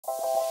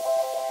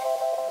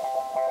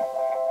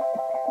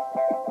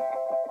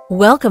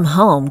Welcome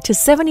home to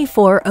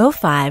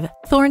 7405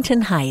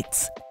 Thornton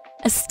Heights,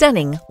 a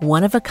stunning,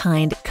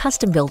 one-of-a-kind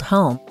custom-built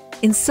home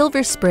in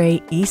Silver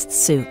Spray East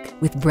Sooke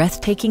with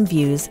breathtaking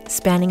views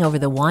spanning over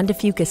the Juan de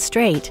Luca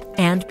Strait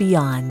and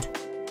beyond.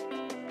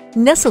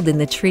 Nestled in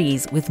the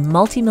trees with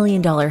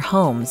multi-million-dollar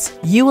homes,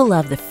 you will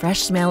love the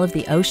fresh smell of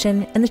the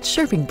ocean and the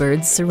chirping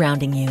birds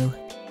surrounding you.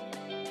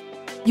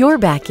 Your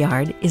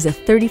backyard is a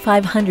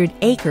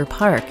 3,500-acre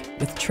park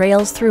with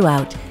trails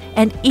throughout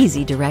and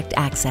easy direct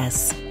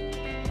access.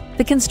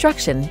 The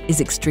construction is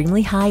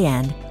extremely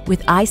high-end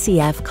with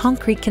ICF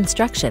concrete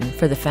construction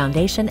for the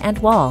foundation and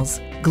walls,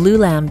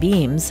 glulam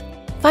beams,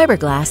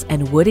 fiberglass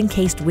and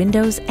wood-encased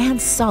windows,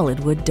 and solid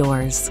wood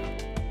doors.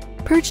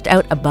 Perched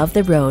out above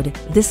the road,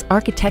 this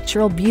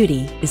architectural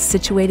beauty is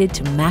situated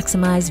to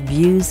maximize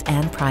views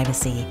and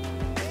privacy.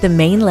 The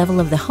main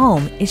level of the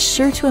home is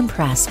sure to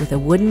impress with a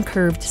wooden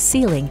curved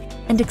ceiling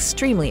and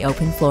extremely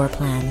open floor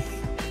plan.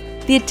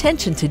 The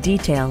attention to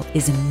detail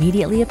is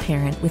immediately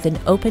apparent with an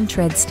open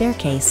tread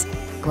staircase,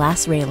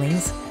 glass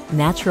railings,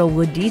 natural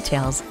wood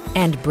details,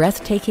 and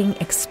breathtaking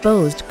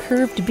exposed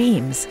curved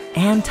beams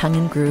and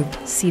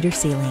tongue-and-grooved cedar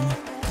ceiling.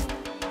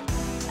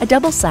 A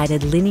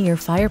double-sided linear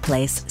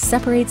fireplace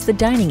separates the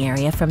dining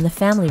area from the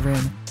family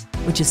room,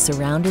 which is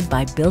surrounded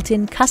by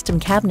built-in custom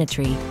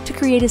cabinetry to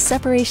create a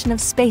separation of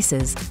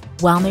spaces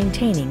while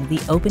maintaining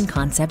the open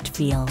concept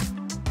feel.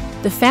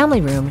 The family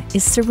room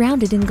is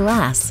surrounded in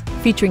glass,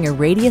 featuring a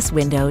radius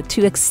window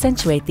to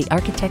accentuate the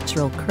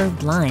architectural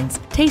curved lines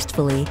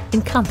tastefully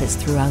encompassed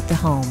throughout the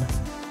home.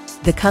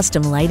 The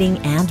custom lighting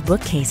and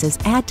bookcases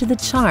add to the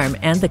charm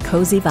and the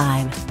cozy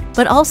vibe,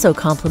 but also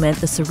complement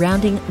the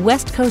surrounding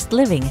West Coast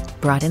living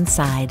brought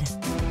inside.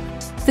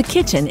 The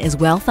kitchen is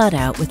well thought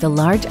out with a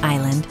large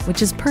island,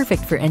 which is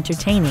perfect for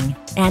entertaining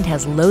and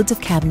has loads of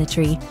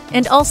cabinetry,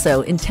 and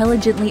also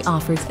intelligently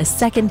offers a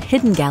second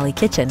hidden galley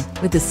kitchen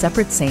with a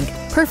separate sink,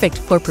 perfect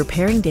for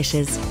preparing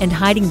dishes and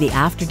hiding the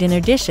after-dinner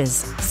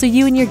dishes so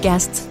you and your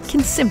guests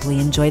can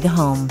simply enjoy the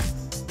home.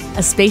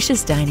 A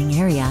spacious dining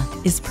area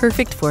is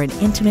perfect for an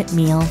intimate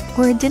meal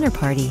or a dinner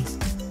party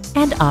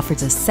and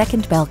offers a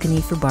second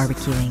balcony for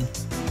barbecuing.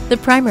 The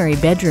primary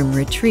bedroom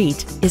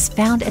retreat is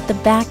found at the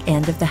back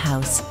end of the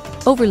house,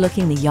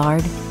 overlooking the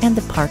yard and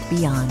the park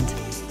beyond.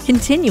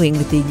 Continuing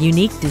with the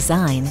unique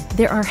design,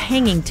 there are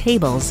hanging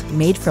tables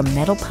made from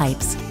metal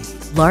pipes,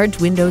 large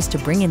windows to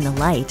bring in the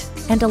light,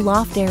 and a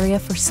loft area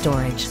for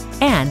storage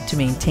and to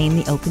maintain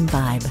the open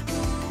vibe.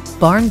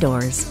 Barn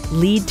doors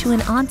lead to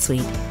an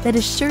ensuite that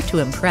is sure to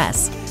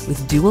impress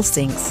with dual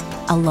sinks,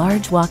 a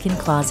large walk-in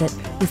closet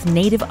with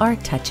native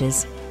art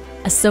touches,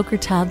 a soaker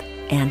tub,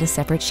 and a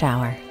separate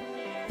shower.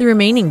 The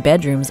remaining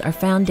bedrooms are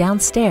found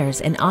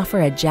downstairs and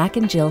offer a Jack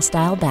and Jill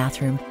style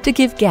bathroom to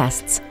give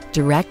guests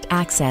direct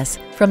access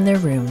from their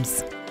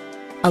rooms.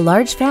 A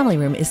large family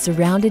room is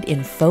surrounded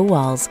in faux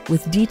walls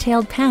with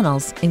detailed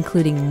panels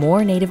including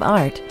more native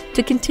art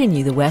to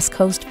continue the West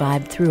Coast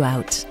vibe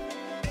throughout.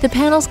 The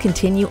panels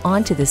continue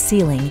onto the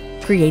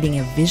ceiling, creating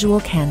a visual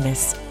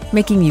canvas,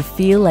 making you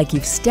feel like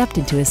you've stepped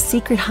into a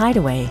secret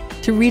hideaway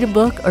to read a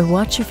book or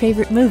watch your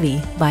favorite movie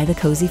by the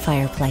cozy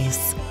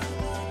fireplace.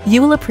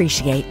 You will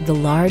appreciate the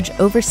large,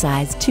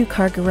 oversized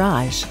 2-car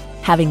garage,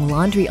 having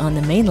laundry on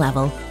the main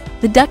level,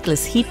 the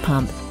ductless heat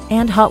pump,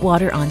 and hot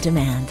water on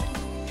demand.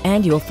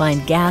 And you'll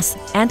find gas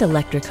and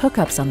electric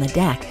hookups on the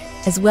deck,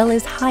 as well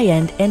as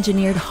high-end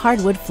engineered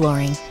hardwood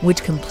flooring,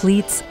 which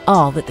completes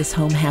all that this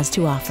home has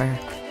to offer.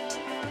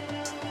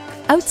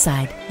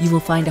 Outside, you will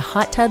find a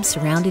hot tub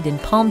surrounded in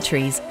palm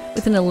trees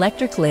with an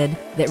electric lid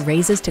that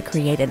raises to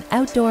create an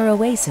outdoor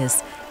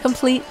oasis,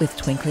 complete with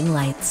twinkling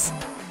lights.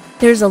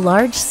 There's a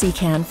large sea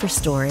can for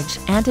storage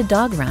and a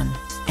dog run,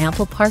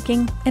 ample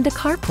parking, and a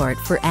carport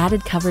for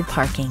added covered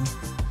parking.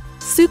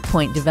 Sooke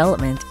Point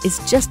development is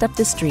just up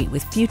the street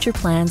with future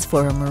plans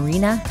for a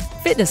marina,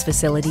 fitness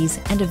facilities,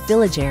 and a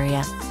village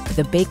area with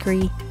a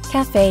bakery,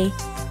 cafe,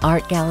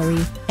 art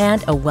gallery,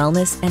 and a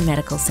wellness and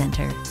medical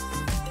center.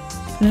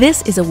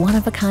 This is a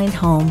one-of-a-kind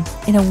home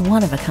in a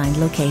one-of-a-kind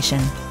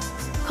location.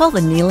 Call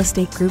the Neal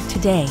Estate Group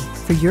today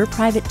for your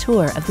private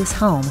tour of this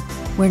home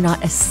where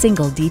not a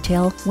single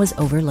detail was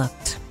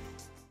overlooked.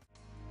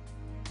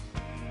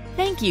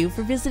 Thank you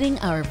for visiting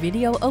our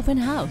video open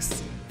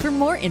house. For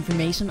more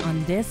information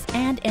on this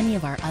and any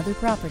of our other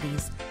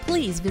properties,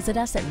 please visit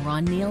us at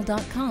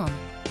ronneal.com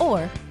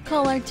or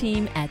call our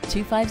team at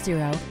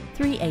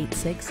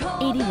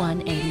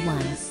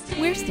 250-386-8181.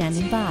 We're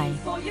standing by.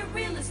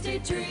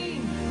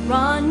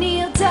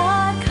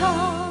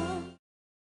 ronneal.com